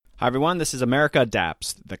Hi, everyone. This is America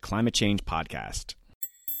Adapts, the climate change podcast.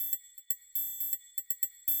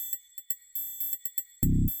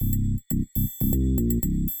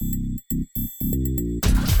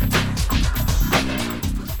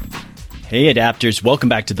 Hey, Adapters. Welcome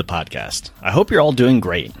back to the podcast. I hope you're all doing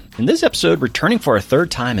great. In this episode, returning for a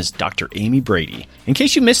third time is Dr. Amy Brady. In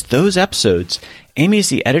case you missed those episodes, Amy is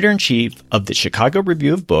the editor-in-chief of the Chicago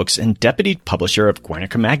Review of Books and deputy publisher of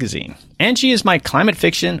Guernica Magazine. And she is my climate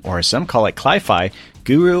fiction, or as some call it, cli-fi,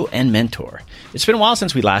 guru and mentor. It's been a while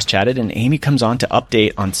since we last chatted, and Amy comes on to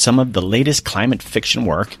update on some of the latest climate fiction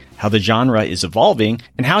work, how the genre is evolving,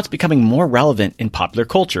 and how it's becoming more relevant in popular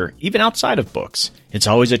culture, even outside of books. It's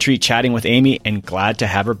always a treat chatting with Amy, and glad to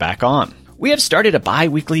have her back on. We have started a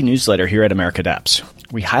bi-weekly newsletter here at America Adapts.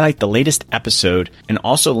 We highlight the latest episode and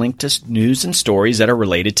also link to news and stories that are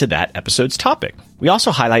related to that episode's topic. We also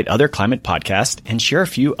highlight other climate podcasts and share a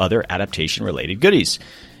few other adaptation-related goodies.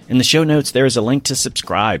 In the show notes, there is a link to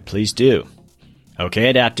subscribe. Please do.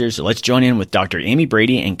 Okay, Adapters, let's join in with Dr. Amy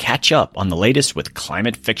Brady and catch up on the latest with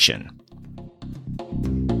climate fiction.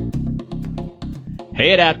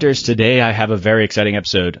 Hey, Adapters, today I have a very exciting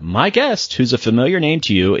episode. My guest, who's a familiar name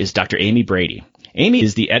to you, is Dr. Amy Brady. Amy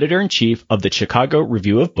is the editor-in-chief of the Chicago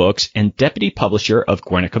Review of Books and deputy publisher of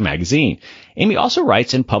Guernica Magazine. Amy also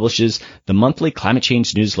writes and publishes the monthly climate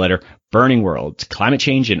change newsletter, Burning Worlds, Climate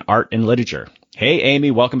Change in Art and Literature. Hey,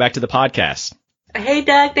 Amy, welcome back to the podcast. Hey,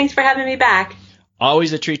 Doug. Thanks for having me back.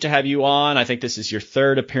 Always a treat to have you on. I think this is your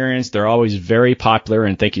third appearance. They're always very popular,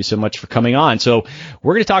 and thank you so much for coming on. So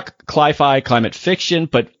we're going to talk cli-fi, climate fiction,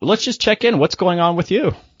 but let's just check in. What's going on with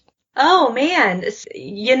you? Oh, man.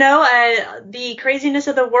 The craziness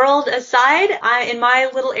of the world aside, in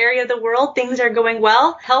my little area of the world, things are going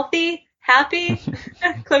well, healthy, happy,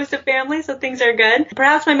 close to family, so things are good.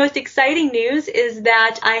 Perhaps my most exciting news is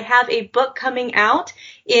that I have a book coming out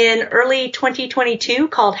in early 2022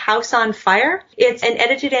 called House on Fire. It's an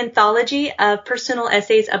edited anthology of personal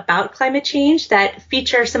essays about climate change that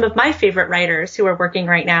feature some of my favorite writers who are working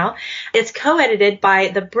right now. It's co-edited by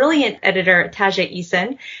the brilliant editor Taja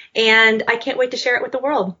Eason, and I can't wait to share it with the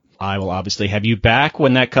world. I will obviously have you back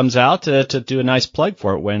when that comes out to do a nice plug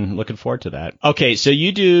for it. When looking forward to that. Okay, so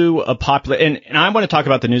you do a popular, and I want to talk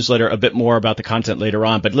about the newsletter a bit more about the content later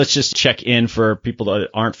on, but let's just check in for people that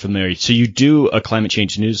aren't familiar. So you do a climate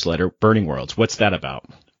change newsletter, Burning Worlds. What's that about?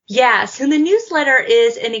 Yeah, so the newsletter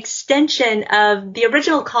is an extension of the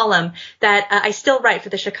original column that I still write for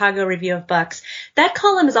the Chicago Review of Books. That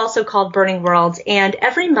column is also called Burning Worlds, and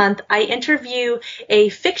every month I interview a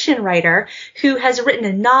fiction writer who has written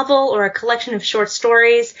a novel or a collection of short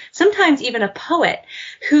stories, sometimes even a poet,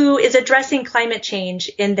 who is addressing climate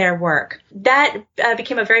change in their work. That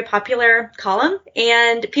became a very popular column,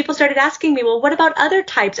 and people started asking me, well, what about other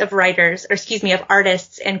types of writers, of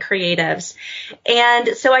artists and creatives? And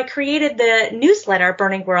so I created the newsletter,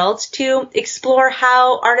 Burning Worlds, to explore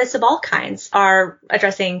how artists of all kinds are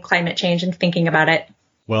addressing climate change and thinking about it.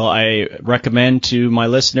 Well, I recommend to my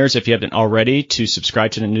listeners, if you haven't already, to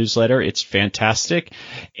subscribe to the newsletter. It's fantastic.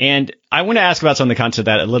 And I want to ask about some of the content of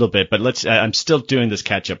that a little bit, but I'm still doing this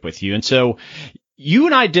catch up with you. And so you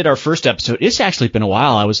and I did our first episode. It's actually been a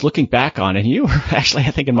while. I was looking back on it, and you were actually,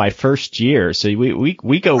 I think, in my first year. So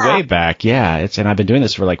we go way back. Yeah. And I've been doing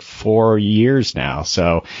this for like 4 years now.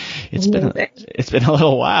 So it's been a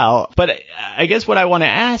little while. But I guess what I want to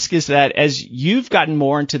ask is that as you've gotten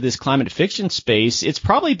more into this climate fiction space, it's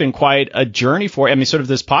probably been quite a journey for you. I mean, sort of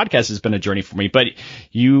this podcast has been a journey for me, but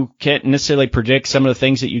you can't necessarily predict some of the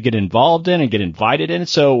things that you get involved in and get invited in.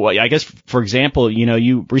 So I guess, for example,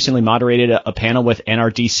 you recently moderated a panel with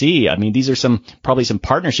NRDC. I mean, these are probably some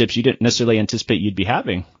partnerships you didn't necessarily anticipate you'd be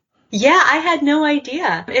having. Yeah, I had no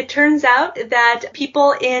idea. It turns out that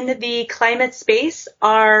people in the climate space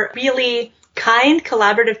are really kind,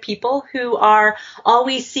 collaborative people who are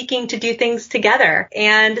always seeking to do things together.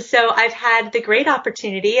 And so I've had the great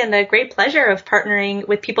opportunity and the great pleasure of partnering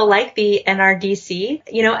with people like the NRDC,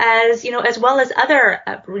 as well as other,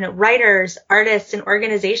 writers, artists, and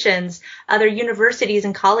organizations, other universities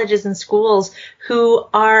and colleges and schools who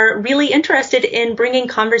are really interested in bringing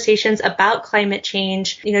conversations about climate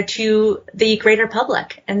change, to the greater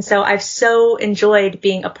public. And so I've so enjoyed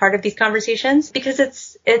being a part of these conversations because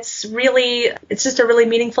it's just a really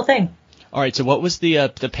meaningful thing. All right. So what was the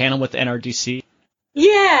panel with NRDC?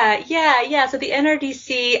 Yeah. So the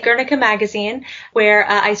NRDC, Guernica Magazine, where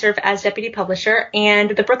I serve as deputy publisher,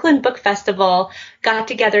 and the Brooklyn Book Festival got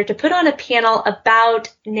together to put on a panel about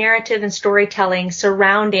narrative and storytelling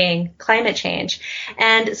surrounding climate change.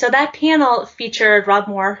 And so that panel featured Rob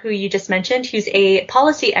Moore, who you just mentioned, who's a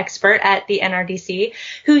policy expert at the NRDC,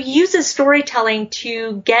 who uses storytelling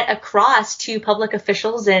to get across to public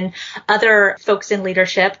officials and other folks in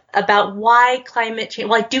leadership about why climate change,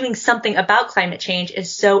 why doing something about climate change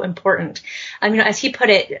is so important. As he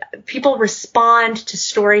put it, people respond to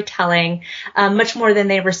storytelling much more than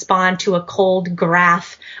they respond to a cold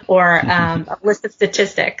graph or a list of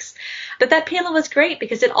statistics. But that panel was great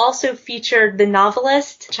because it also featured the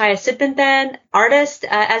novelist Chaya Sidbanthan, artist,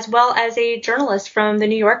 as well as a journalist from The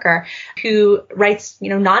New Yorker who writes,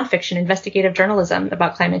 nonfiction investigative journalism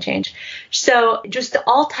about climate change. So just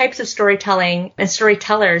all types of storytelling and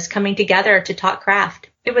storytellers coming together to talk craft.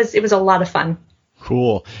 It was a lot of fun.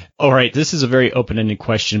 Cool. All right. This is a very open-ended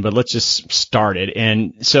question, but let's just start it.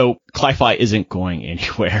 And so Cli-Fi isn't going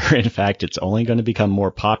anywhere. In fact, it's only going to become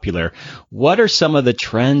more popular. What are some of the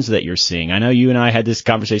trends that you're seeing? I know you and I had this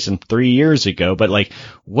conversation 3 years ago, but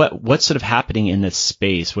what's sort of happening in this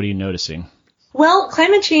space? What are you noticing? Well,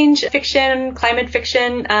 climate change fiction, climate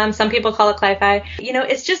fiction, some people call it Cli-Fi,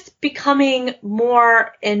 it's just becoming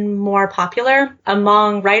more and more popular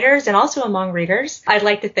among writers and also among readers, I'd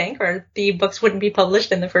like to think, or the books wouldn't be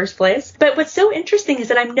published in the first place. But what's so interesting is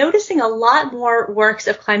that I'm noticing a lot more works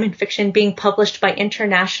of climate fiction being published by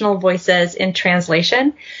international voices in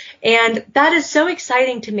translation. And that is so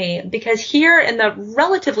exciting to me because here in the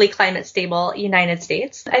relatively climate stable United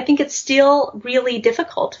States, I think it's still really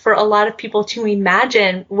difficult for a lot of people to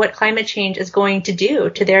imagine what climate change is going to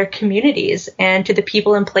do to their communities and to the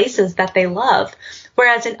people and places that they love.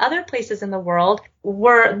 Whereas in other places in the world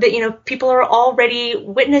where people are already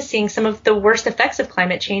witnessing some of the worst effects of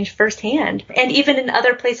climate change firsthand. And even in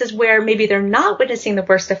other places where maybe they're not witnessing the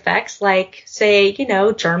worst effects, like say,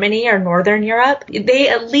 Germany or Northern Europe, they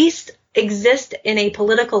at least exist in a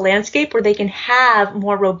political landscape where they can have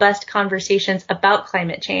more robust conversations about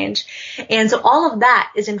climate change. And so all of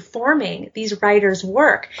that is informing these writers'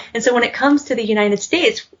 work. And so when it comes to the United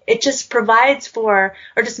States, it just provides for,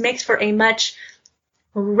 or just makes for a much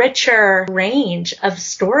richer range of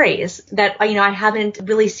stories that, I haven't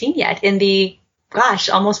really seen yet in the,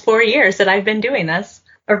 almost 4 years that I've been doing this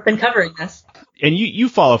or been covering this. And you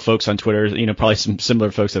follow folks on Twitter, probably some similar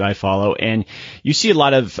folks that I follow, and you see a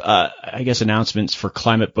lot of, announcements for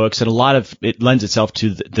climate books, and a lot of it lends itself to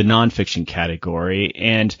the nonfiction category.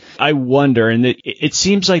 And I wonder, and it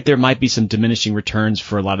seems like there might be some diminishing returns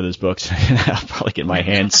for a lot of those books. I'll probably get my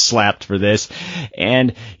hands slapped for this.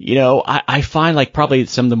 And, I find like probably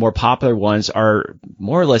some of the more popular ones are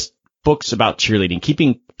more or less books about cheerleading,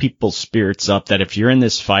 keeping people's spirits up, that if you're in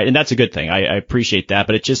this fight, and that's a good thing, I appreciate that,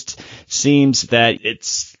 but it just seems that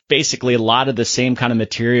it's basically a lot of the same kind of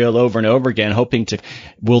material over and over again, hoping to,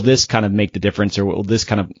 will this kind of make the difference, or will this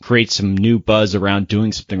kind of create some new buzz around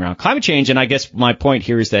doing something around climate change? And I guess my point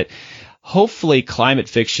here is that hopefully climate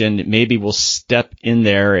fiction maybe will step in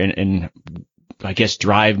there and I guess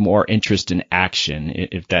drive more interest in action.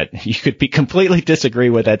 If that, you could completely disagree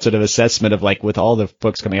with that sort of assessment of with all the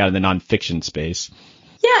books coming out in the nonfiction space.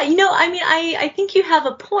 Yeah, I think you have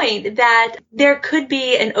a point that there could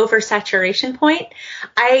be an oversaturation point.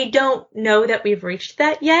 I don't know that we've reached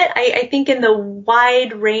that yet. I think in the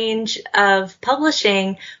wide range of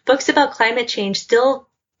publishing, books about climate change still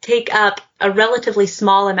take up a relatively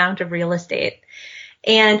small amount of real estate.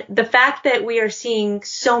 And the fact that we are seeing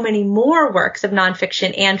so many more works of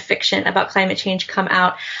nonfiction and fiction about climate change come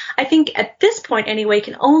out, I think at this point anyway,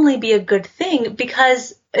 can only be a good thing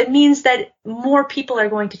because it means that more people are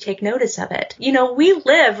going to take notice of it. We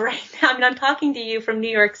live right now, I'm talking to you from New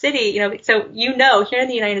York City, so here in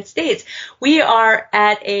the United States, we are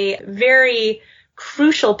at a very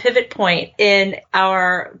crucial pivot point in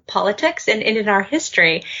our politics and in our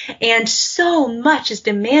history. And so much is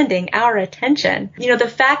demanding our attention. The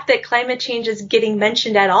fact that climate change is getting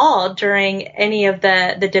mentioned at all during any of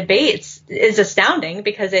the debates is astounding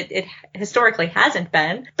because it historically hasn't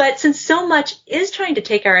been. But since so much is trying to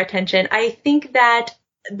take our attention, I think that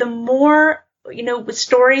the more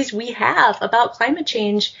stories we have about climate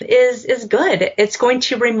change is good. It's going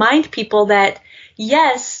to remind people that,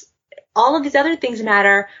 yes, all of these other things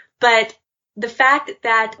matter, but the fact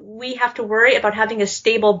that we have to worry about having a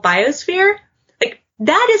stable biosphere,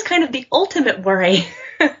 that is kind of the ultimate worry.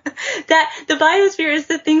 That the biosphere is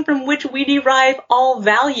the thing from which we derive all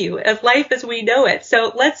value of life as we know it.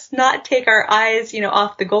 So let's not take our eyes,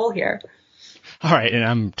 off the goal here. All right. And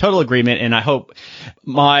I'm total agreement. And I hope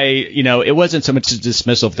it wasn't so much a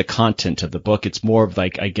dismissal of the content of the book. It's more of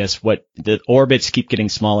like, I guess what the orbits keep getting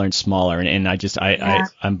smaller and smaller. And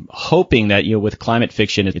I'm hoping that, with climate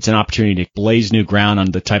fiction, it's an opportunity to blaze new ground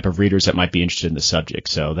on the type of readers that might be interested in the subject.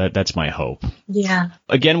 So that's my hope. Yeah.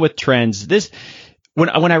 Again, with trends, when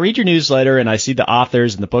I read your newsletter and I see the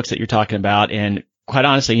authors and the books that you're talking about, and quite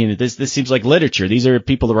honestly, this seems like literature. These are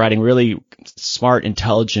people that are writing really smart,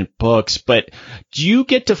 intelligent books. But do you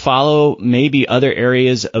get to follow maybe other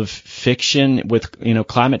areas of fiction with,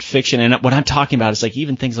 climate fiction? And what I'm talking about is like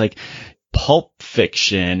even things like pulp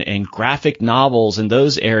fiction and graphic novels and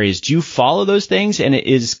those areas. Do you follow those things? And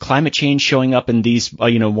is climate change showing up in these,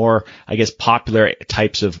 more, I guess, popular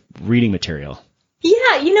types of reading material? Yeah,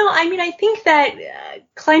 I think that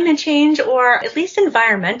climate change, or at least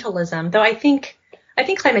environmentalism, though I think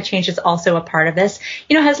climate change is also a part of this,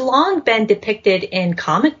 has long been depicted in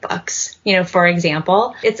comic books, for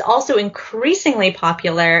example. It's also increasingly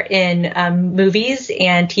popular in movies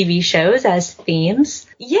and TV shows as themes.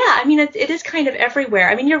 Yeah, it is kind of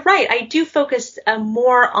everywhere. You're right. I do focus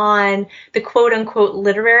more on the quote unquote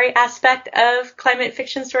literary aspect of climate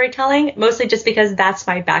fiction storytelling, mostly just because that's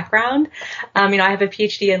my background. I have a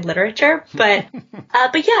PhD in literature, but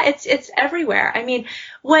yeah, it's everywhere.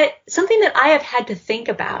 Something that I have had to think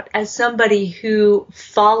about as somebody who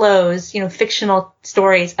follows, fictional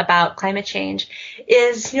stories about climate change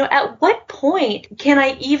is, at what point can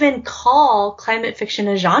I even call climate fiction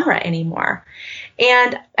a genre anymore?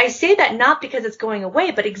 And I say that not because it's going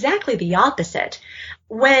away, but exactly the opposite.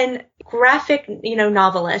 When graphic,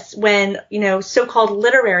 novelists, when, so-called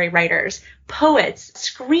literary writers, poets,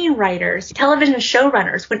 screenwriters, television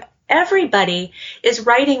showrunners, when everybody is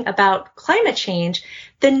writing about climate change,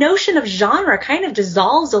 the notion of genre kind of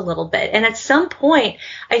dissolves a little bit. And at some point,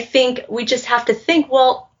 I think we just have to think,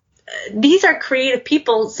 well, these are creative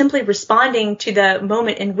people simply responding to the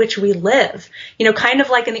moment in which we live, kind of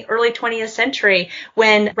like in the early 20th century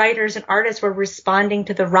when writers and artists were responding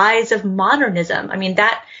to the rise of modernism.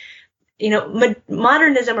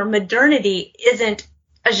 Modernism or modernity isn't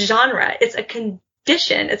a genre. It's a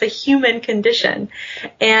condition. It's a human condition.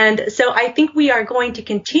 And so I think we are going to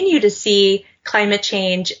continue to see climate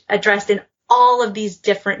change addressed in all of these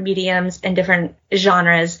different mediums and different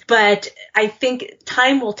genres. But I think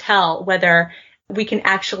time will tell whether we can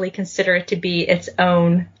actually consider it to be its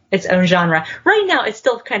own genre. Right now, it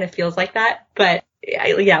still kind of feels like that. But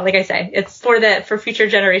yeah, like I say, it's for future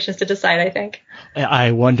generations to decide, I think.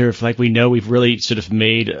 I wonder if, we've really sort of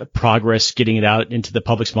made progress getting it out into the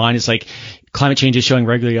public's mind. It's like climate change is showing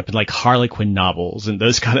regularly up in like Harlequin novels and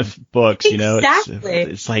those kind of books, Exactly.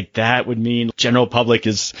 It's like that would mean general public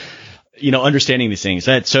is, understanding these things.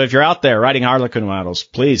 So if you're out there writing Harlequin novels,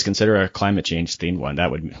 please consider a climate change themed one.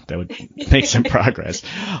 That would make some progress.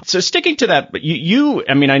 So sticking to that, but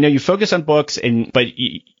I know you focus on books but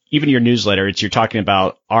even your newsletter, you're talking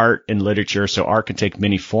about art and literature, so art can take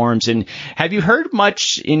many forms. And have you heard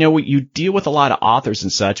much, you deal with a lot of authors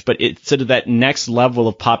and such, but it's sort of that next level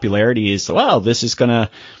of popularity is, well, this is going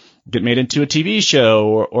to get made into a TV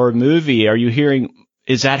show or a movie. Are you hearing,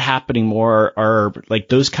 is that happening more? Are like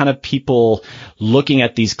those kind of people looking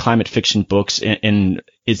at these climate fiction books and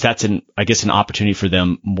is that an opportunity for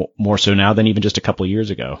them more so now than even just a couple of years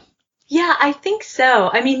ago? Yeah, I think so.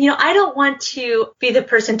 I don't want to be the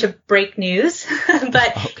person to break news,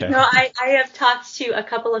 but, okay. I have talked to a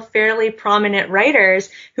couple of fairly prominent writers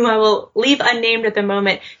who I will leave unnamed at the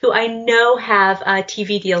moment, who I know have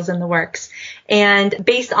TV deals in the works and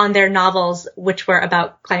based on their novels, which were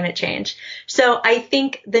about climate change. So I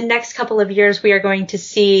think the next couple of years, we are going to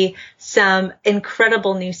see some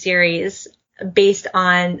incredible new series based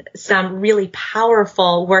on some really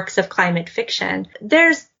powerful works of climate fiction.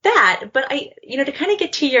 There's that, but to kind of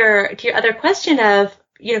get to your other question of,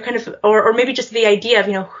 or maybe just the idea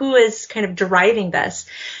of, who is kind of deriving this.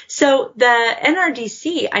 So the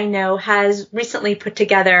NRDC, I know, has recently put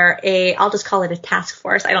together I'll just call it a task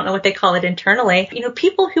force. I don't know what they call it internally.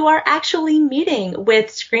 People who are actually meeting with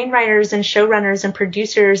screenwriters and showrunners and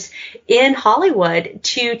producers in Hollywood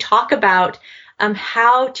to talk about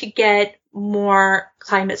how to get more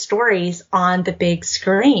climate stories on the big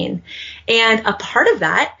screen. And a part of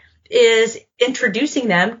that is introducing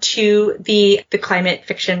them to the climate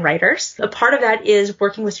fiction writers. A part of that is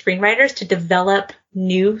working with screenwriters to develop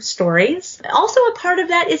new stories. Also, a part of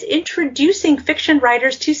that is introducing fiction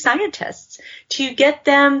writers to scientists to get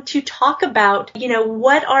them to talk about,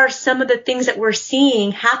 what are some of the things that we're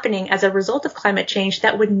seeing happening as a result of climate change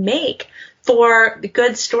that would make for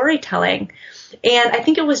good storytelling. And I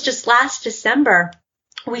think it was just last December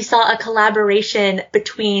we saw a collaboration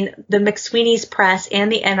between the McSweeney's Press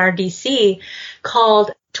and the NRDC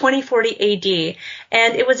called 2040 AD.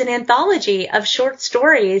 And it was an anthology of short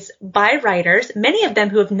stories by writers, many of them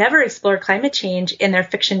who have never explored climate change in their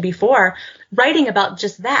fiction before, writing about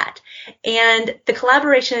just that. And the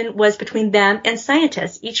collaboration was between them and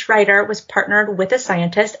scientists. Each writer was partnered with a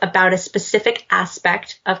scientist about a specific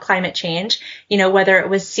aspect of climate change, whether it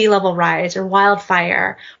was sea level rise or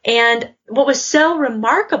wildfire. And what was so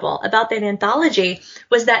remarkable about that anthology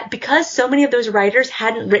was that because so many of those writers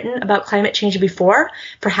hadn't written about climate change before,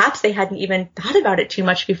 perhaps they hadn't even thought about it too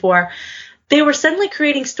much before, they were suddenly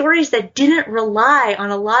creating stories that didn't rely on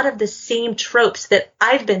a lot of the same tropes that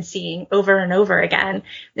I've been seeing over and over again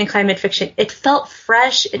in climate fiction. It felt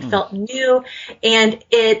fresh, it felt new, and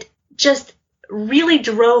it just really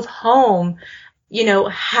drove home,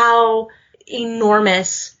 how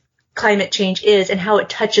enormous climate change is and how it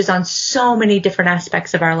touches on so many different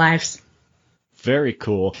aspects of our lives. Very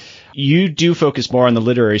cool. You do focus more on the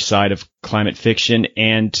literary side of climate fiction,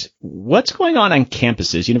 and what's going on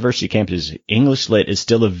campuses, university campuses? English Lit is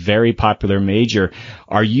still a very popular major.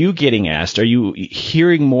 Are you getting asked? Are you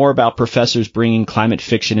hearing more about professors bringing climate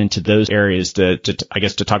fiction into those areas to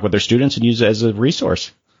talk with their students and use it as a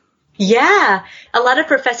resource? Yeah, a lot of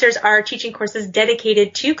professors are teaching courses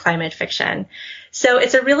dedicated to climate fiction. So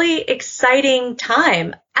it's a really exciting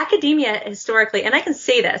time. Academia historically, and I can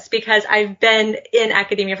say this because I've been in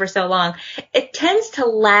academia for so long, it tends to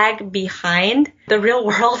lag behind the real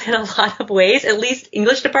world in a lot of ways, at least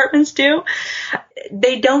English departments do.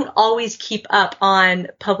 They don't always keep up on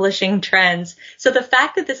publishing trends. So the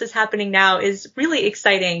fact that this is happening now is really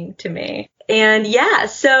exciting to me. And yeah,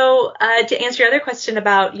 so to answer your other question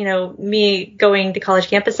about, me going to college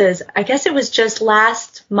campuses, I guess it was just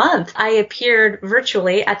last month I appeared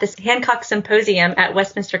virtually at this Hancock Symposium at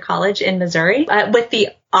Westminster College in Missouri with the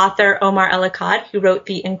author Omar El-Akkad, who wrote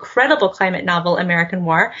the incredible climate novel American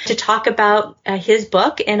War, to talk about his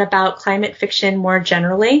book and about climate fiction more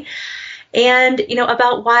generally. And,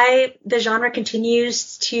 about why the genre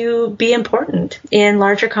continues to be important in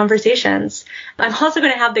larger conversations. I'm also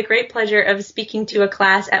going to have the great pleasure of speaking to a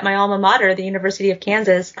class at my alma mater, the University of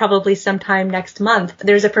Kansas, probably sometime next month.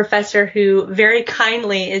 There's a professor who very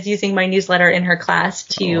kindly is using my newsletter in her class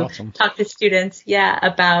to talk to students,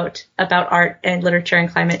 about art and literature and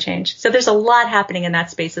climate change. So there's a lot happening in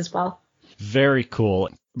that space as well. Very cool.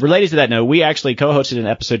 Related to that note, we actually co-hosted an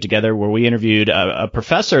episode together where we interviewed a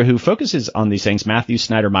professor who focuses on these things, Matthew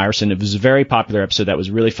Snyder Meyerson. It was a very popular episode that was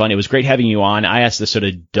really fun. It was great having you on. I asked the sort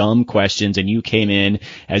of dumb questions, and you came in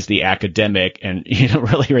as the academic and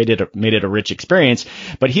really made it a rich experience.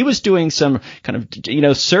 But he was doing some kind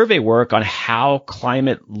of survey work on how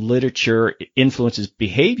climate literature influences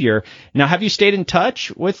behavior. Now, have you stayed in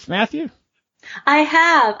touch with Matthew? I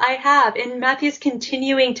have. And Matthew's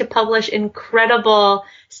continuing to publish incredible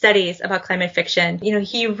studies about climate fiction.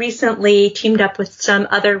 He recently teamed up with some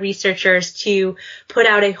other researchers to put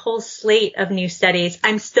out a whole slate of new studies.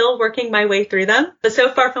 I'm still working my way through them, but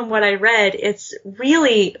so far from what I read, it's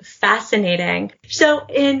really fascinating. So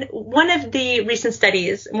in one of the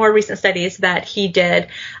more recent studies that he did,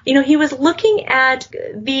 he was looking at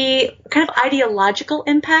the kind of ideological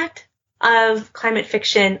impact of climate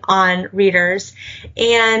fiction on readers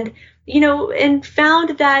and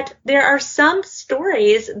found that there are some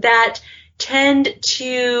stories that tend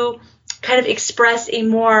to kind of express a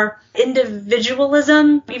more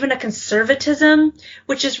individualism, even a conservatism,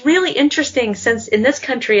 which is really interesting since in this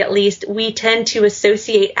country, at least, we tend to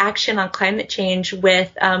associate action on climate change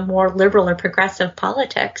with more liberal or progressive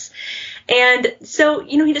politics. And so,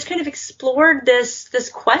 he just kind of explored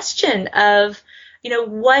this question of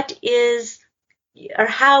what is or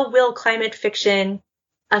how will climate fiction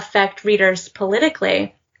affect readers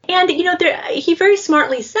politically? And, he very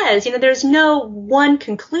smartly says, there's no one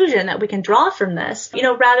conclusion that we can draw from this.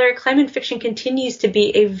 Rather, climate fiction continues to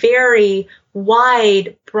be a very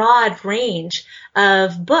wide, broad range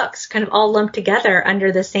of books, kind of all lumped together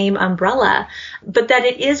under the same umbrella, but that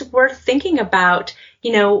it is worth thinking about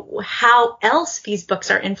how else these books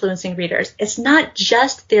are influencing readers. It's not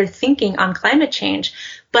just their thinking on climate change,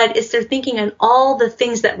 but it's their thinking on all the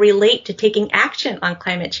things that relate to taking action on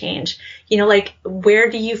climate change. Like where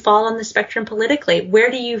do you fall on the spectrum politically? Where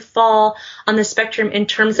do you fall on the spectrum in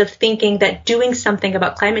terms of thinking that doing something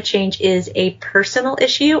about climate change is a personal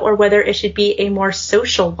issue or whether it should be a more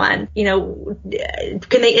social one?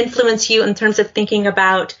 Can they influence you in terms of thinking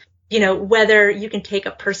about whether you can take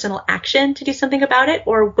a personal action to do something about it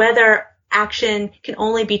or whether action can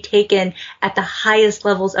only be taken at the highest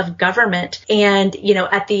levels of government and,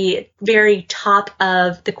 at the very top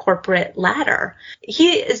of the corporate ladder.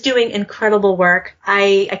 He is doing incredible work.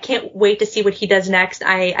 I can't wait to see what he does next.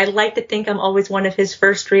 I like to think I'm always one of his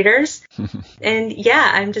first readers. And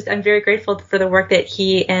yeah, I'm very grateful for the work that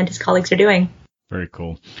he and his colleagues are doing. Very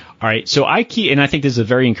cool. All right. So I think this is a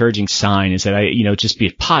very encouraging sign is that just be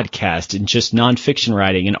a podcast and just nonfiction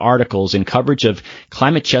writing and articles and coverage of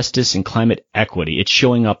climate justice and climate equity. It's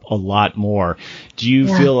showing up a lot more. Do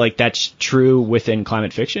you feel like that's true within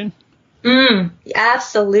climate fiction?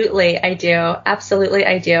 Absolutely, I do. Absolutely,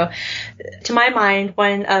 I do. To my mind,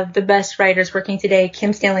 one of the best writers working today,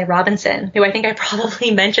 Kim Stanley Robinson, who I think I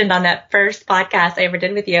probably mentioned on that first podcast I ever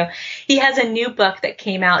did with you. He has a new book that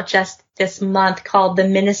came out just this month called The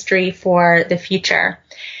Ministry for the Future.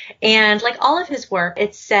 And like all of his work,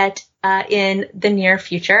 it's set in the near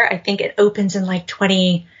future. I think it opens in like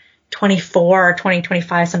 2024 or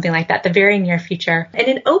 2025, something like that, the very near future. And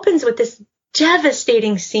it opens with this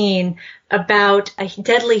devastating scene about a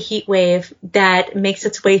deadly heat wave that makes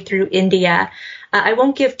its way through India. I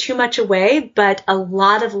won't give too much away, but a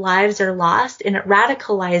lot of lives are lost, and it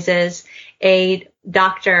radicalizes a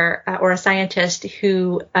doctor or a scientist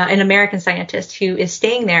an American scientist who is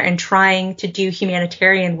staying there and trying to do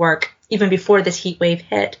humanitarian work even before this heat wave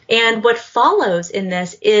hit. And what follows in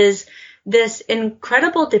this is this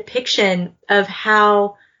incredible depiction of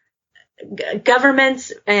how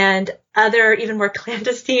governments and other even more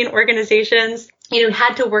clandestine organizations,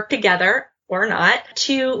 had to work together or not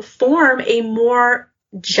to form a more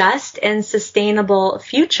just and sustainable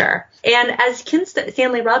future. And as Kim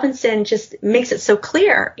Stanley Robinson just makes it so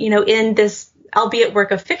clear, in this, albeit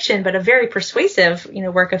work of fiction, but a very persuasive,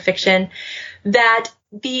 work of fiction, that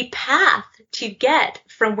the path to get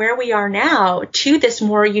from where we are now to this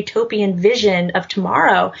more utopian vision of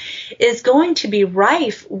tomorrow is going to be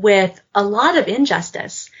rife with a lot of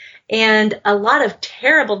injustice and a lot of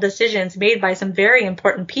terrible decisions made by some very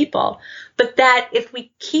important people. But that if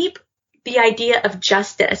we keep the idea of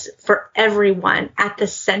justice for everyone at the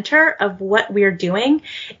center of what we're doing,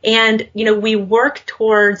 and, we work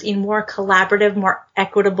towards a more collaborative, more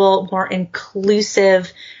equitable, more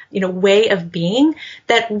inclusive, way of being,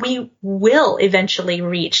 that we will eventually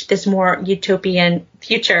reach this more utopian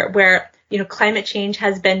future where, climate change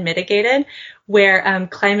has been mitigated, where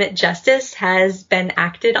climate justice has been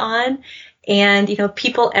acted on, and,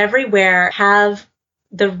 people everywhere have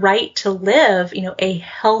the right to live, a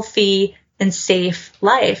healthy and safe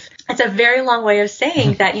life. It's a very long way of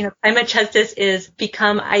saying that, climate justice is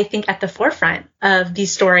become, I think, at the forefront of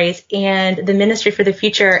these stories. And the Ministry for the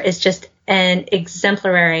Future is just an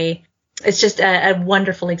exemplary, it's just a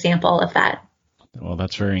wonderful example of that. Well,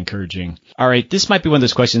 that's very encouraging. All right. This might be one of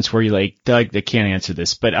those questions where you're like, Doug, they can't answer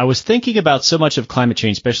this. But I was thinking about so much of climate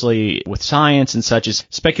change, especially with science and such, is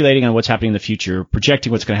speculating on what's happening in the future,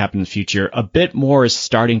 projecting what's going to happen in the future. A bit more is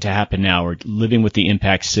starting to happen now. We're living with the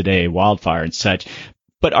impacts today, wildfire and such.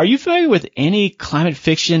 But are you familiar with any climate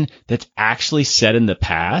fiction that's actually set in the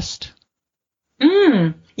past?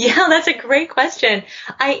 Yeah, that's a great question.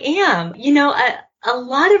 I am. A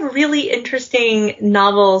lot of really interesting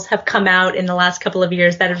novels have come out in the last couple of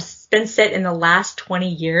years that have been set in the last 20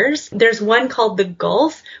 years. There's one called The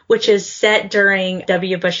Gulf, which is set during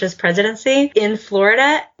W. Bush's presidency in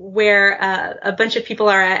Florida, where a bunch of people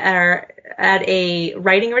are at a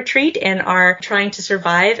writing retreat and are trying to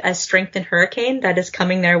survive a strengthened hurricane that is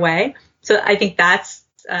coming their way. So I think that's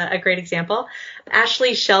a great example.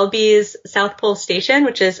 Ashley Shelby's South Pole Station,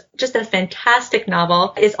 which is just a fantastic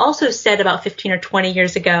novel, is also set about 15 or 20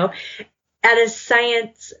 years ago at a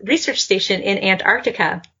science research station in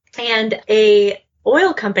Antarctica. And a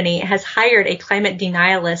oil company has hired a climate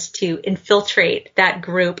denialist to infiltrate that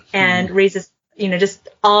group and raises, just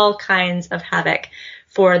all kinds of havoc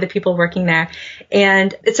for the people working there.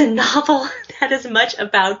 And it's a novel that is much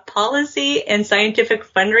about policy and scientific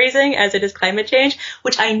fundraising as it is climate change,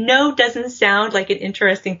 which I know doesn't sound like an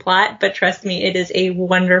interesting plot, but trust me, it is a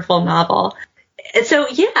wonderful novel. And so,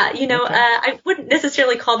 yeah, I wouldn't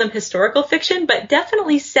necessarily call them historical fiction, but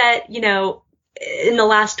definitely set, in the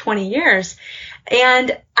last 20 years.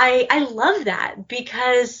 And I love that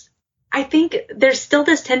because I think there's still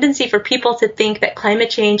this tendency for people to think that climate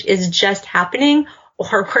change is just happening,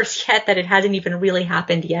 or worse yet, that it hasn't even really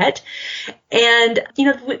happened yet. And,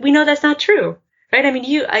 we know that's not true, right? I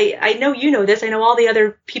mean, I know you know this. I know all the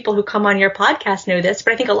other people who come on your podcast know this,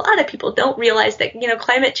 but I think a lot of people don't realize that,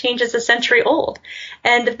 climate change is a century old,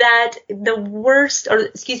 and that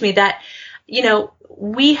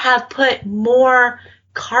we have put more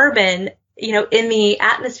carbon in the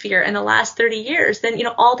atmosphere in the last 30 years than,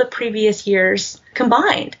 all the previous years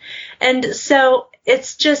combined. And so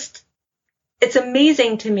it's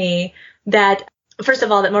amazing to me that, first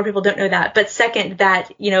of all, that more people don't know that, but second,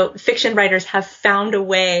 that, fiction writers have found a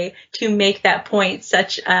way to make that point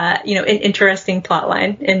such, an interesting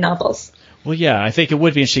plotline in novels. Well, yeah, I think it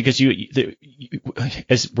would be interesting because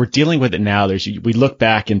as we're dealing with it now, we look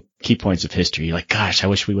back in key points of history, like, gosh, I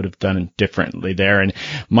wish we would have done it differently there. And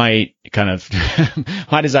my kind of,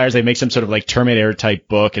 my desire is they make some sort of like Terminator type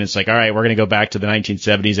book. And it's like, all right, we're going to go back to the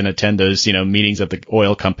 1970s and attend those, meetings of the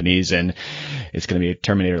oil companies. And it's going to be a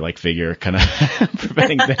Terminator like figure kind of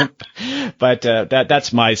preventing them. But,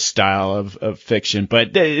 that's my style of fiction.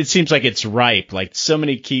 But it seems like it's ripe, like so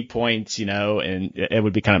many key points, and it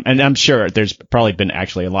would be kind of, and I'm sure there's probably been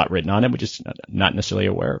actually a lot written on it. We're just not necessarily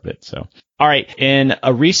aware of it. So, all right. In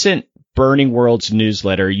a recent Burning Worlds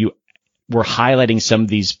newsletter, you were highlighting some of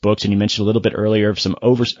these books, and you mentioned a little bit earlier of some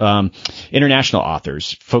international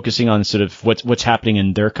authors focusing on sort of what's happening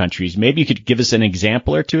in their countries. Maybe you could give us an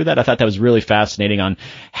example or two of that. I thought that was really fascinating on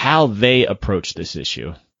how they approach this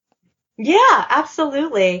issue. Yeah,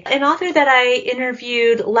 absolutely. An author that I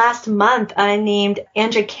interviewed last month named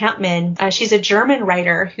Anja Kampmann. She's a German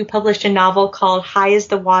writer who published a novel called High as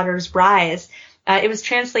the Waters Rise. It was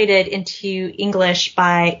translated into English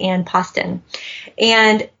by Anne Poston.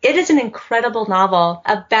 And it is an incredible novel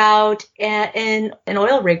about an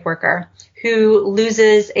oil rig worker who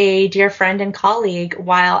loses a dear friend and colleague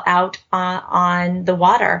while out on the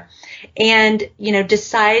water and,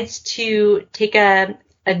 decides to take a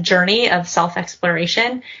journey of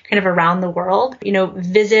self-exploration kind of around the world,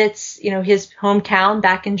 visits, his hometown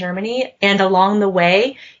back in Germany, and along the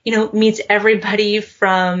way, meets everybody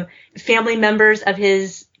from family members of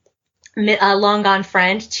his long gone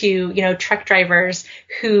friend to, truck drivers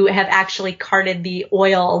who have actually carted the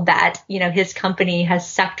oil that, his company has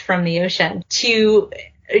sucked from the ocean, to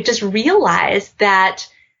just realize that,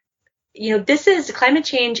 climate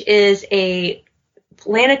change is a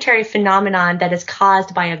planetary phenomenon that is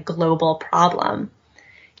caused by a global problem,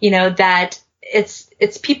 that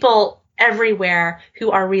it's people everywhere who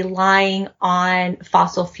are relying on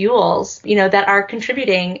fossil fuels, that are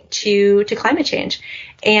contributing to climate change.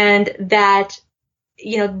 And that,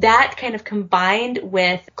 that kind of combined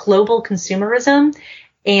with global consumerism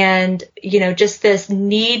and, just this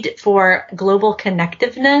need for global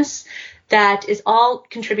connectiveness, that is all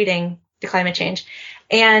contributing to climate change.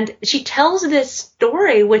 And she tells this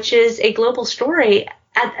story, which is a global story,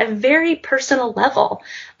 at a very personal level,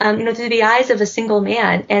 through the eyes of a single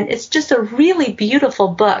man. And it's just a really beautiful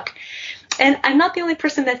book. And I'm not the only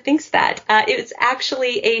person that thinks that. It's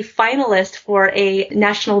actually a finalist for a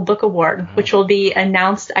National Book Award, which will be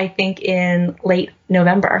announced, I think, in late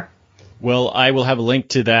November. Well, I will have a link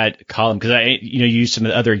to that column because I, use some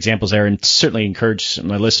of the other examples there, and certainly encourage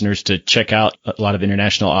my listeners to check out a lot of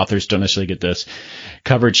international authors. Don't necessarily get this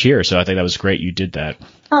coverage here. So I think that was great. You did that.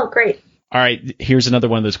 Oh, great. All right. Here's another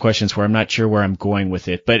one of those questions where I'm not sure where I'm going with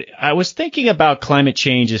it, but I was thinking about climate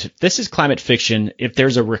change. If this is climate fiction, if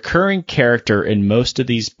there's a recurring character in most of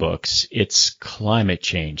these books, it's climate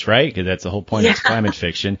change, right? Because that's the whole point. Yeah. It's climate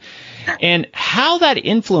fiction. And how that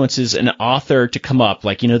influences an author to come up,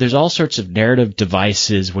 like, there's all sorts of narrative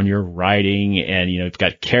devices when you're writing and, you've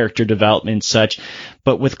got character development and such.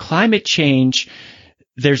 But with climate change,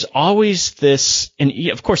 there's always this, and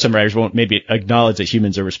of course some writers won't maybe acknowledge that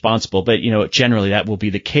humans are responsible, but, generally that will be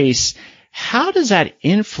the case. How does that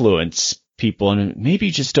influence people? And maybe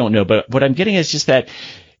you just don't know, but what I'm getting is just that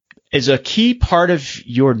as a key part of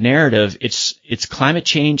your narrative, it's climate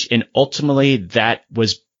change, and ultimately that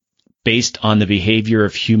was based on the behavior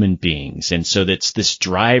of human beings. And so that's this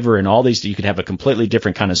driver and all these, you could have a completely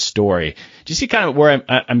different kind of story. Do you see kind of where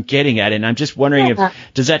I'm getting at? And I'm just wondering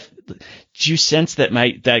do you sense that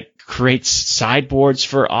that creates sideboards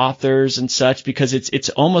for authors and such? Because it's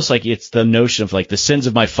almost like it's the notion of like the sins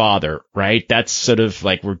of my father, right? That's sort of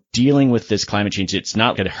like we're dealing with this climate change. It's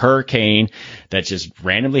not like a hurricane that just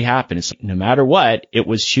randomly happened. It's no matter what, it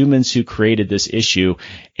was humans who created this issue.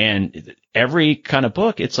 And every kind of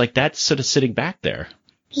book, it's like that's sort of sitting back there.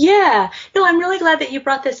 Yeah. No, I'm really glad that you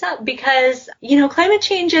brought this up because, climate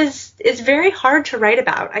change is very hard to write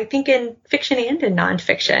about, I think, in fiction and in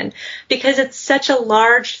nonfiction, because it's such a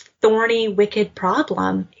large, thorny, wicked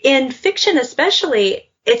problem. In fiction especially,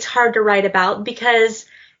 it's hard to write about because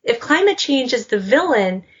if climate change is the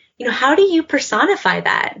villain, how do you personify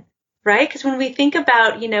that? Right? Because when we think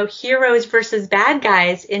about, heroes versus bad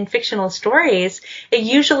guys in fictional stories, it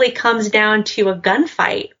usually comes down to a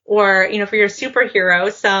gunfight or, for your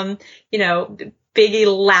superhero, some, big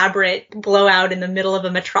elaborate blowout in the middle of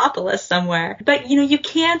a metropolis somewhere. But, you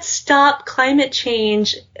can't stop climate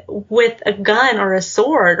change with a gun or a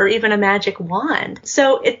sword or even a magic wand.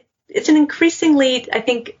 So it's an increasingly, I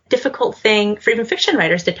think, difficult thing for even fiction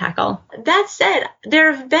writers to tackle. That said,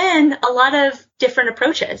 there have been a lot of different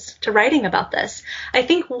approaches to writing about this. I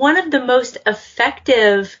think one of the most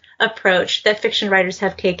effective approach that fiction writers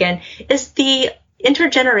have taken is the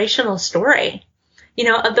intergenerational story.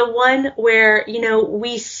 Of the one where,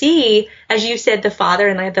 we see, as you said, the father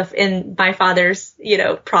in my father's,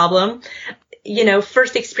 problem,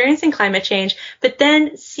 first experiencing climate change, but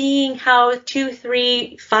then seeing how 2,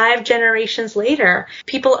 3, 5 generations later,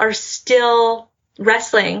 people are still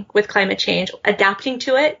wrestling with climate change, adapting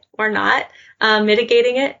to it or not,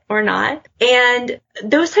 mitigating it or not. And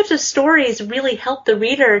those types of stories really help the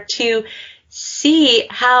reader to see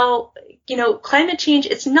how, climate change,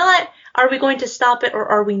 it's not, are we going to stop it or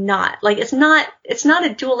are we not? Like, it's not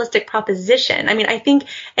a dualistic proposition. I mean, I think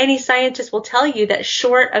any scientist will tell you that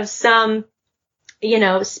short of some,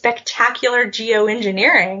 spectacular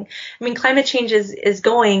geoengineering, I mean, climate change is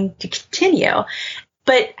going to continue.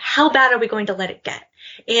 But how bad are we going to let it get?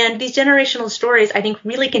 And these generational stories, I think,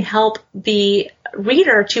 really can help the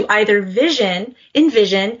reader to either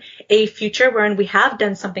envision a future wherein we have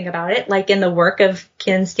done something about it, like in the work of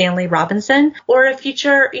Kim Stanley Robinson, or a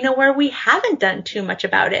future, where we haven't done too much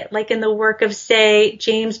about it, like in the work of, say,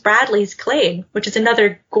 James Bradley's Clade, which is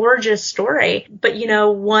another gorgeous story, but,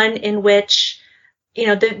 one in which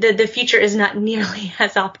the future is not nearly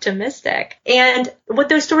as optimistic. And what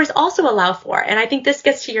those stories also allow for, and I think this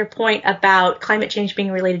gets to your point about climate change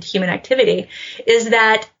being related to human activity, is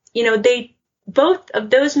that, they, both of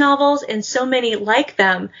those novels and so many like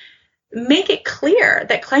them, make it clear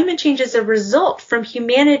that climate change is a result from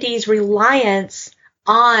humanity's reliance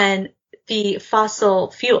on the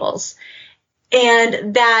fossil fuels,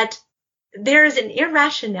 and that there is an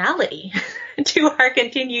irrationality to our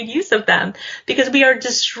continued use of them because we are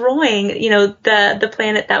destroying, the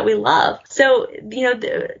planet that we love. So,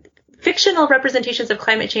 the fictional representations of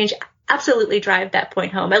climate change absolutely drive that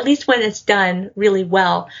point home, at least when it's done really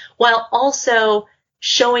well, while also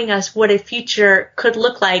showing us what a future could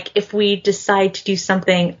look like if we decide to do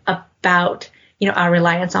something about, our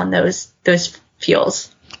reliance on those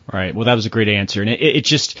fuels. Right. Well, that was a great answer. And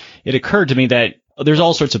it occurred to me that there's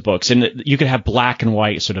all sorts of books, and you could have black and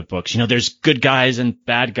white sort of books. There's good guys and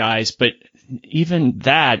bad guys, but even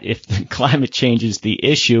that, if the climate change is the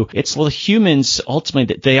issue, it's, well, humans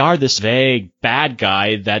ultimately, they are this vague bad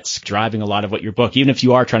guy that's driving a lot of what your book, even if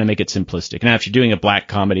you are trying to make it simplistic. Now, if you're doing a black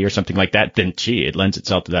comedy or something like that, then it lends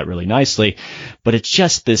itself to that really nicely. But it's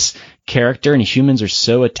just this character, and humans are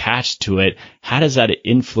so attached to it. How does that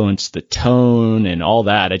influence the tone and all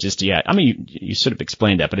that? You sort of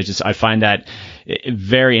explained that, but I find that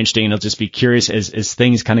very interesting, and I'll just be curious as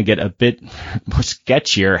things kind of get a bit more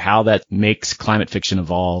sketchier, how that makes climate fiction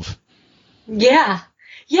evolve. Yeah,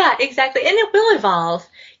 exactly. And it will evolve.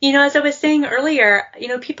 As I was saying earlier,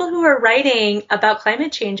 people who are writing about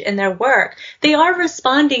climate change in their work, they are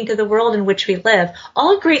responding to the world in which we live.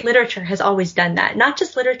 All great literature has always done that, not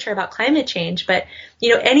just literature about climate change, but,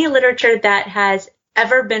 any literature that has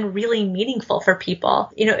ever been really meaningful for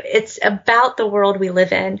people. It's about the world we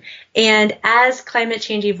live in. And as climate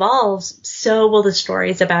change evolves, so will the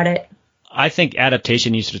stories about it. I think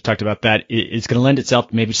adaptation, you sort of talked about that, is going to lend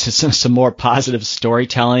itself maybe to some more positive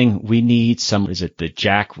storytelling. We need the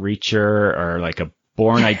Jack Reacher or like a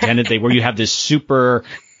Bourne Identity where you have this super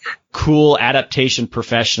cool adaptation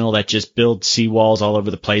professional that just builds seawalls all over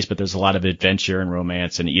the place, but there's a lot of adventure and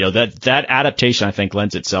romance. And, that adaptation, I think,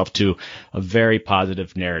 lends itself to a very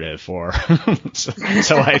positive narrative so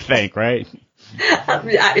I think, right?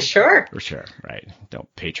 Sure. For sure. Right.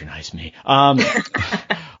 Don't patronize me.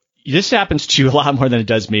 This happens to you a lot more than it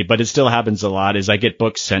does me, but it still happens a lot, is I get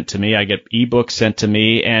books sent to me. I get ebooks sent to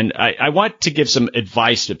me, and I want to give some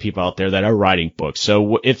advice to people out there that are writing books.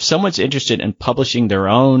 So if someone's interested in publishing their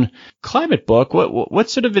own climate book,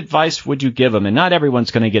 what sort of advice would you give them? And not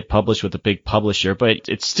everyone's going to get published with a big publisher, but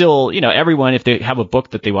it's still, everyone, if they have a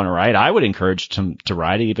book that they want to write, I would encourage them to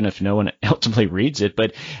write it, even if no one ultimately reads it.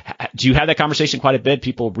 But do you have that conversation quite a bit?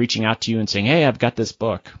 People reaching out to you and saying, hey, I've got this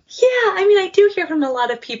book. Yeah, I do hear from a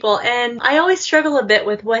lot of people, and I always struggle a bit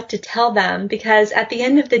with what to tell them because at the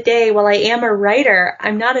end of the day, while I am a writer,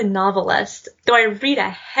 I'm not a novelist, though I read a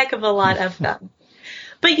heck of a lot of them.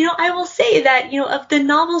 But, I will say that, of the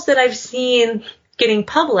novels that I've seen getting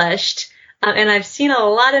published, and I've seen a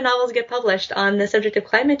lot of novels get published on the subject of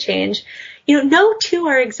climate change, no two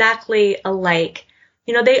are exactly alike.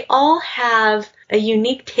 They all have a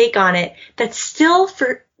unique take on it that still,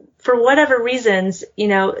 for whatever reasons,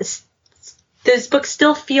 those books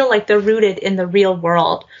still feel like they're rooted in the real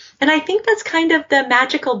world. And I think that's kind of the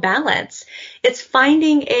magical balance. It's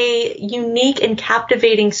finding a unique and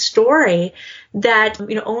captivating story that,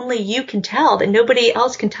 only you can tell, that nobody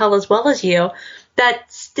else can tell as well as you,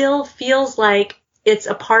 that still feels like it's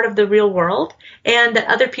a part of the real world and that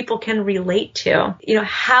other people can relate to.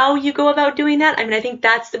 How you go about doing that, I think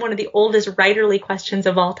that's one of the oldest writerly questions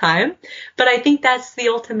of all time. But I think that's the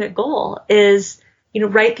ultimate goal is,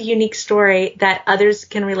 write the unique story that others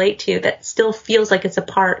can relate to, that still feels like it's a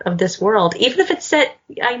part of this world, even if it's set,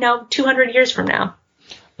 200 years from now.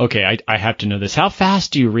 Okay, I have to know this. How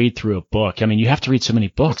fast do you read through a book? You have to read so many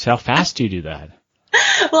books. How fast do you do that?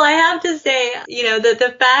 Well, I have to say,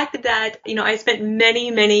 the fact that, I spent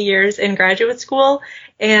many, many years in graduate school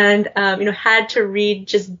and, had to read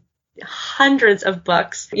just hundreds of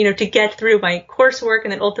books, to get through my coursework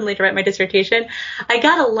and then ultimately to write my dissertation. I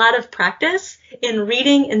got a lot of practice in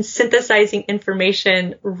reading and synthesizing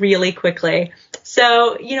information really quickly.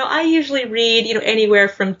 So, I usually read, anywhere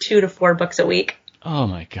from 2 to 4 books a week. Oh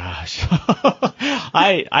my gosh.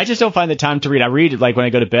 I just don't find the time to read. I read like when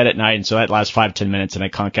I go to bed at night, and so that lasts 5-10 minutes and I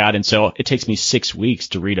conk out. And so it takes me 6 weeks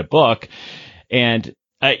to read a book. And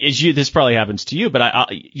this probably happens to you, but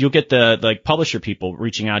you'll get the publisher people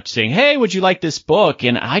reaching out saying, "Hey, would you like this book?"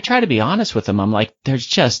 And I try to be honest with them. I'm like, there's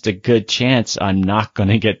just a good chance I'm not going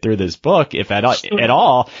to get through this book, if at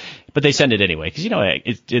all. But they send it anyway,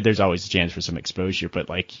 because there's always a chance for some exposure. But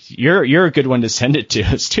like, you're a good one to send it to.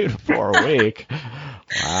 It's 2 to 4 a week.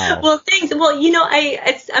 Wow. Well, thanks. Well,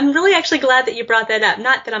 I'm really actually glad that you brought that up.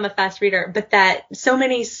 Not that I'm a fast reader, but that so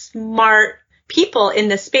many smart people in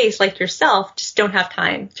this space like yourself just don't have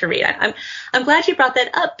time to read. I'm glad you brought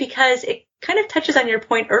that up because it kind of touches on your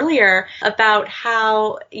point earlier about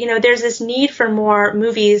how, there's this need for more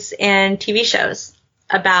movies and TV shows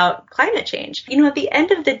about climate change. At the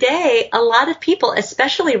end of the day, a lot of people,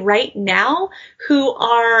 especially right now, who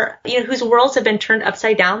are, whose worlds have been turned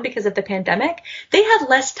upside down because of the pandemic, they have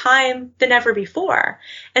less time than ever before.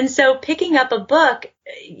 And so picking up a book,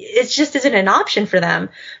 it just isn't an option for them.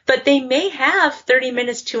 But they may have 30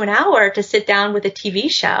 minutes to an hour to sit down with a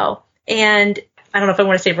TV show. And I don't know if I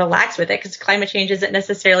want to say relax with it, because climate change isn't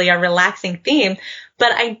necessarily a relaxing theme,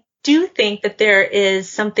 but I do think that there is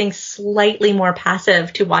something slightly more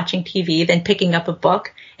passive to watching TV than picking up a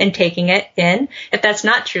book and taking it in. If that's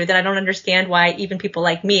not true, then I don't understand why even people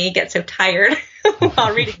like me get so tired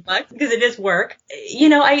while reading books, because it is work.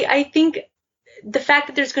 I think the fact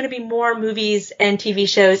that there's going to be more movies and TV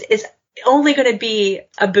shows is only going to be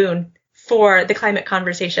a boon for the climate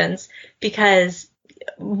conversations, because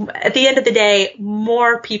at the end of the day,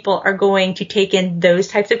 more people are going to take in those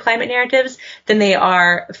types of climate narratives than they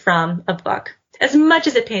are from a book. As much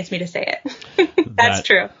as it pains me to say it. That's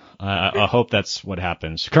true. I hope that's what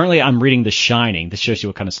happens. Currently, I'm reading The Shining. This shows you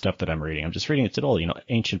what kind of stuff that I'm reading. I'm just reading it's an old,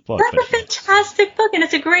 ancient book. That's a fantastic book, and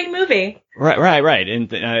it's a great movie. Right.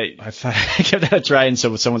 And I give that a try, and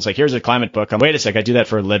so someone's like, "Here's a climate book." Wait a sec, I do that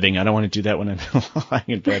for a living. I don't want to do that when I'm lying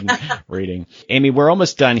in bed and reading. Amy, we're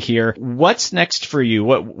almost done here. What's next for you?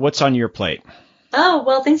 What's on your plate? Oh,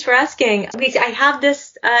 well, thanks for asking. I have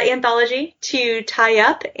this anthology to tie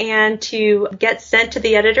up and to get sent to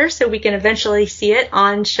the editor so we can eventually see it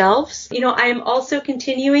on shelves. I'm also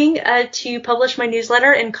continuing to publish my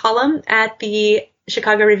newsletter and column at the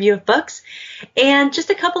Chicago Review of Books. And just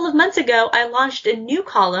a couple of months ago, I launched a new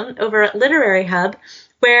column over at Literary Hub,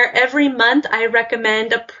 where every month I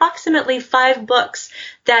recommend approximately 5 books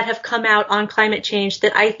that have come out on climate change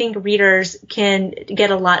that I think readers can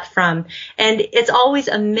get a lot from. And it's always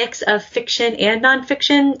a mix of fiction and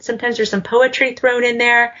nonfiction. Sometimes there's some poetry thrown in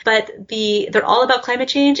there, but they're all about climate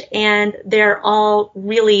change, and they're all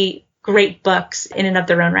really great books in and of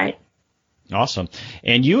their own right. Awesome.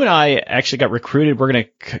 And you and I actually got recruited. We're going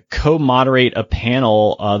to co-moderate a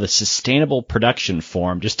panel, the Production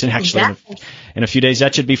Forum, just in a few days.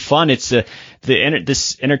 That should be fun. It's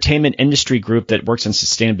this entertainment industry group that works on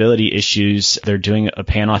sustainability issues. They're doing a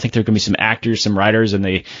panel. I think there are going to be some actors, some writers, and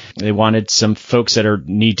they wanted some folks that are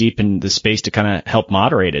knee deep in the space to kind of help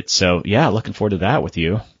moderate it. So yeah, looking forward to that with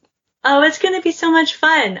you. Oh, it's going to be so much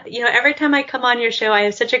fun. Every time I come on your show, I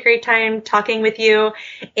have such a great time talking with you.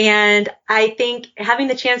 And I think having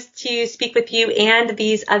the chance to speak with you and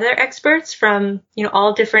these other experts from,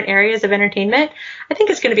 all different areas of entertainment, I think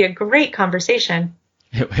it's going to be a great conversation.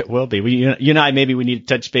 It will be. You and I, maybe we need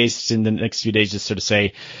to touch base in the next few days, just sort of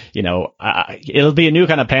say, it'll be a new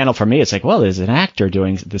kind of panel for me. It's like, well, there's an actor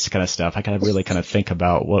doing this kind of stuff. I got to really kind of think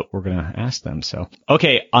about what we're going to ask them. So,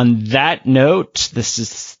 okay. On that note, this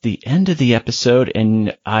is the end of the episode.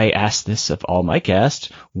 And I asked this of all my guests.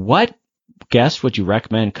 What guest would you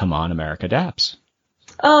recommend come on America Adapts?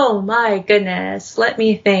 Oh my goodness. Let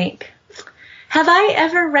me think. Have I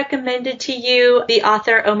ever recommended to you the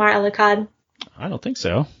author Omar El-Akkad? I don't think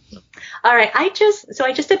so. All right. I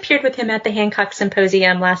just appeared with him at the Hancock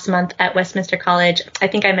Symposium last month at Westminster College. I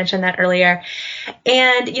think I mentioned that earlier.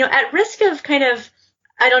 And, at risk of kind of,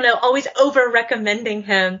 I don't know, always over recommending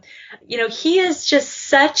him, he is just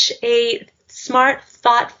such a smart,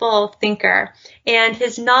 thoughtful thinker. And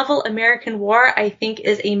his novel, American War, I think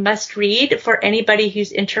is a must read for anybody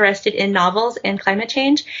who's interested in novels and climate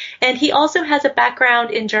change. And he also has a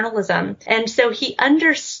background in journalism. And so he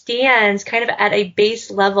understands kind of at a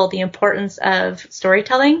base level the importance of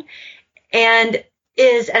storytelling and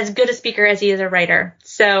is as good a speaker as he is a writer.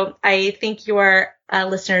 So I think your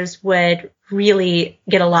listeners would really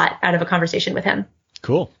get a lot out of a conversation with him.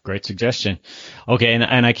 Cool. Great suggestion. Okay.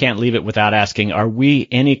 And I can't leave it without asking, are we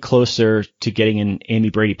any closer to getting an Amy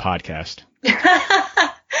Brady podcast?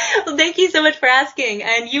 Well, thank you so much for asking.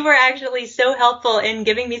 And you were actually so helpful in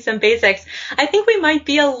giving me some basics. I think we might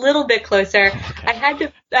be a little bit closer. Okay.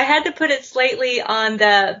 I had to put it slightly on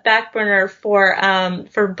the back burner for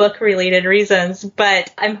book related reasons,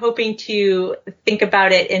 but I'm hoping to think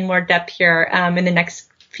about it in more depth here in the next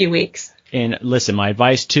few weeks. And listen, my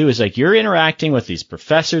advice too is like you're interacting with these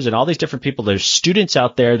professors and all these different people. There's students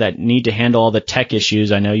out there that need to handle all the tech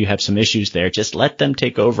issues. I know you have some issues there. Just let them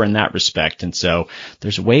take over in that respect. And so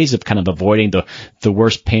there's ways of kind of avoiding the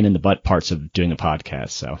worst pain in the butt parts of doing a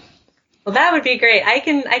podcast. So. Well, that would be great. I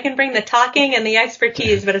can bring the talking and the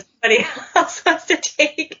expertise, but if somebody else wants to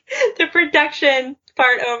take the production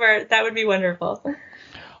part over, that would be wonderful.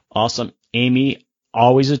 Awesome. Amy,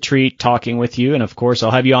 always a treat talking with you. And of course,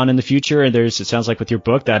 I'll have you on in the future. And it sounds like with your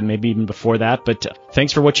book that maybe even before that, but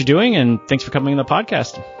thanks for what you're doing. And thanks for coming on the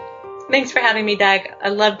podcast. Thanks for having me, Doug.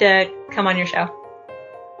 I'd love to come on your show.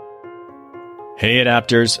 Hey,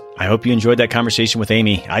 Adapters. I hope you enjoyed that conversation with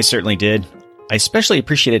Amy. I certainly did. I especially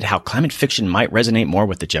appreciated how climate fiction might resonate more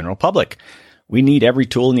with the general public. We need every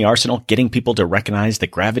tool in the arsenal getting people to recognize the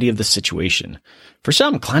gravity of the situation. For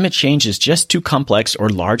some, climate change is just too complex or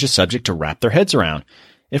large a subject to wrap their heads around.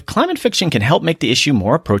 If climate fiction can help make the issue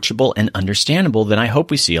more approachable and understandable, then I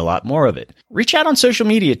hope we see a lot more of it. Reach out on social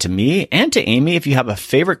media to me and to Amy if you have a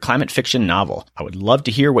favorite climate fiction novel. I would love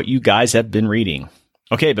to hear what you guys have been reading.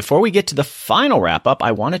 Okay, before we get to the final wrap-up,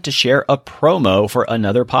 I wanted to share a promo for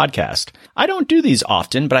another podcast. I don't do these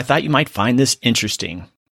often, but I thought you might find this interesting.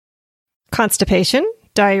 Constipation,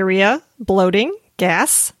 diarrhea, bloating,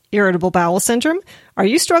 gas, irritable bowel syndrome. Are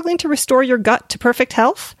you struggling to restore your gut to perfect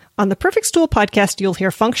health? On the Perfect Stool podcast, you'll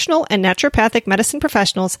hear functional and naturopathic medicine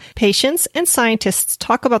professionals, patients, and scientists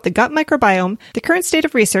talk about the gut microbiome, the current state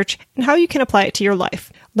of research, and how you can apply it to your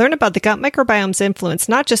life. Learn about the gut microbiome's influence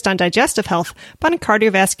not just on digestive health, but on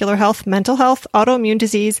cardiovascular health, mental health, autoimmune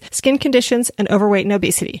disease, skin conditions, and overweight and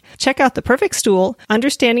obesity. Check out The Perfect Stool,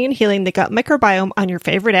 Understanding and Healing the Gut Microbiome on your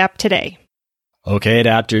favorite app today. Okay,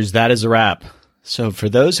 Adapters, that is a wrap. So for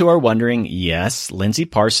those who are wondering, yes, Lindsay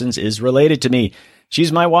Parsons is related to me.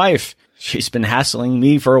 She's my wife. She's been hassling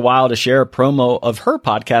me for a while to share a promo of her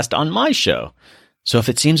podcast on my show. So if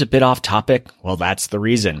it seems a bit off topic, well, that's the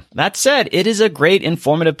reason. That said, it is a great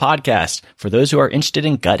informative podcast. For those who are interested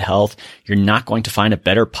in gut health, you're not going to find a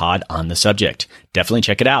better pod on the subject. Definitely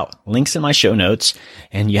check it out. Links in my show notes.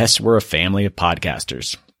 And yes, we're a family of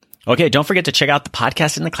podcasters. Okay, don't forget to check out the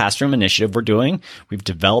Podcast in the Classroom initiative we're doing. We've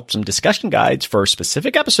developed some discussion guides for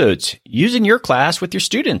specific episodes using your class with your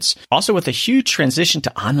students. Also, with a huge transition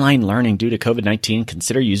to online learning due to COVID-19,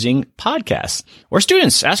 consider using podcasts. Or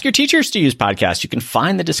students, ask your teachers to use podcasts. You can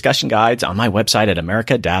find the discussion guides on my website at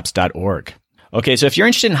americaadapts.org. Okay, so if you're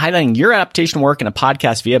interested in highlighting your adaptation work in a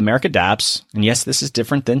podcast via America Adapts, and yes, this is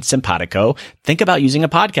different than Simpatico, think about using a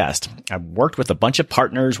podcast. I've worked with a bunch of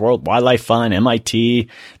partners, World Wildlife Fund, MIT,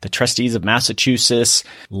 the Trustees of Massachusetts,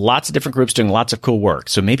 lots of different groups doing lots of cool work.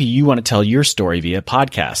 So maybe you want to tell your story via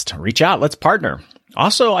podcast. Reach out, let's partner.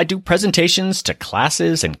 Also, I do presentations to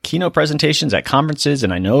classes and keynote presentations at conferences,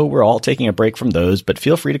 and I know we're all taking a break from those, but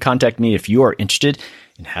feel free to contact me if you are interested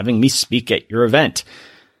in having me speak at your event.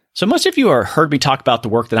 So most of you have heard me talk about the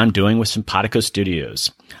work that I'm doing with Simpatico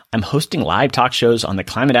Studios. I'm hosting live talk shows on the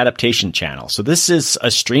Climate Adaptation channel. So this is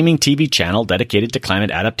a streaming TV channel dedicated to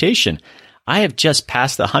climate adaptation. I have just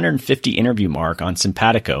passed the 150 interview mark on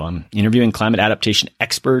Simpatico. I'm interviewing climate adaptation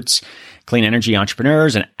experts, clean energy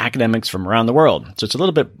entrepreneurs, and academics from around the world. So it's a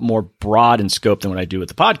little bit more broad in scope than what I do with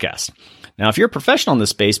the podcast. Now, if you're a professional in this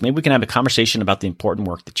space, maybe we can have a conversation about the important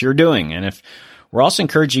work that you're doing. And if we're also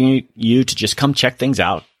encouraging you to just come check things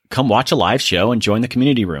out, come watch a live show and join the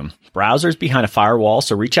community room. Browser's behind a firewall,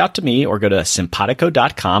 so reach out to me or go to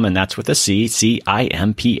simpatico.com, and that's with a C,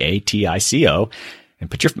 Simpatico, and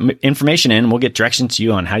put your information in, and we'll get directions to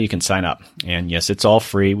you on how you can sign up. And yes, it's all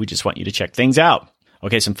free. We just want you to check things out.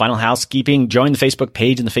 Okay, some final housekeeping. Join the Facebook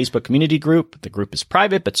page and the Facebook community group. The group is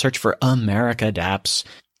private, but search for America Adapts,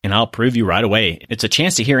 and I'll approve you right away. It's a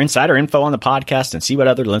chance to hear insider info on the podcast and see what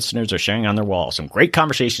other listeners are sharing on their wall. Some great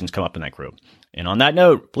conversations come up in that group. And on that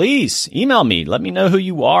note, please email me. Let me know who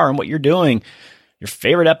you are and what you're doing, your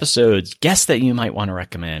favorite episodes, guests that you might want to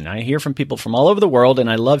recommend. I hear from people from all over the world, and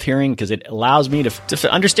I love hearing because it allows me to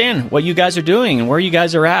understand what you guys are doing and where you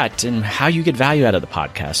guys are at and how you get value out of the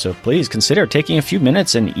podcast. So please consider taking a few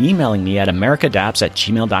minutes and emailing me at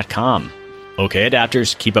americadapts@gmail.com. Okay,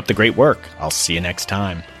 adapters, keep up the great work. I'll see you next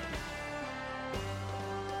time.